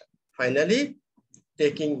 etcetera. Finally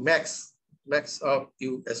taking max of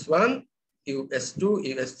US1, US2,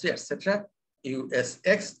 US3, etc.,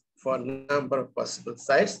 USX for number of possible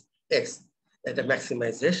sites X, at a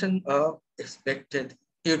maximization of expected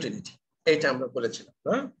utility. এটা আমরা বলেছিলাম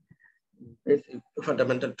না,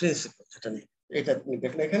 fundamental principle, যেটা নিয়ে এটা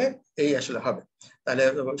দেখলে এখানে এই আসলে হবে। তাহলে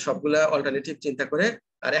সবগুলা অল্টারনেটিভ চিন্তা করে,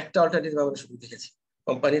 আর একটা অল্টারনেটিভ আমরা শুধু দেখেছি,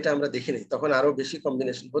 কোম্পানিটা আমরা দেখিনি, তখন আরো বেশি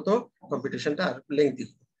কম্বিনেশন হতো, কম্পিটিশনটা আর লেংথি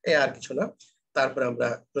হতো, এই আর কিছু না। তারপরে আমরা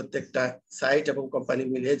প্রত্যেকটা সাইট এবং কোম্পানি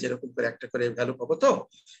মিলিয়ে যেরকম করে একটা করে ভ্যালু পাবো, তো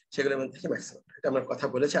সেগুলোর মধ্যে থেকে ম্যাক্সিমাম, এটা আমার কথা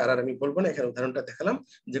বলেছে, আর আমি বলবো না। এখানে উদাহরণটা দেখালাম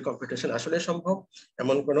যে কম্পিটিশন আসলে সম্ভব,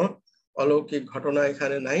 এমন কোনো অলৌকিক ঘটনা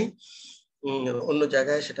এখানে নাই। অন্য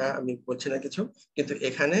জায়গায় সেটা আমি বলছি না কিছু, কিন্তু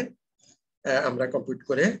এখানে আমরা কম্পিউট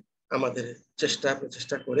করে আমাদের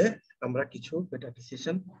প্রচেষ্টা করে আমরা কিছু বেটার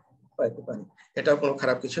ডিসিশন পাইতে পারি। এটাও কোনো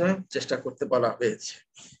খারাপ কিছু না, চেষ্টা করতে বলা হয়েছে।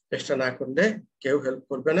 চেষ্টা না করলে কেউ হেল্প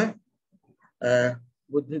করবে না,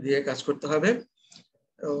 বুদ্ধি দিয়ে কাজ করতে হবে।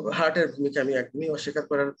 হার্টের ভূমিকা আমি একদমই অস্বীকার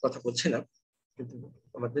করার কথা বলছি না, কিন্তু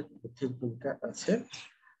আমাদের বুদ্ধির ভূমিকা আছে।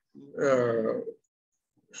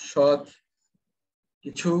 সৎ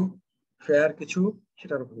কিছু, ফেয়ার কিছু,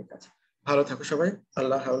 সেটার ভূমিকা আছে। ভালো থাকো সবাই।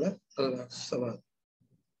 আল্লাহ হাওলা, আল্লাহ সামাদ।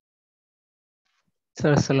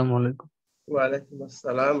 স্যার আসসালামু আলাইকুম। ওয়ালাইকুম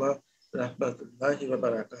আসসালাম ওয়া রাহমাতুল্লাহি ওয়া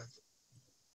বারাকাতুহু।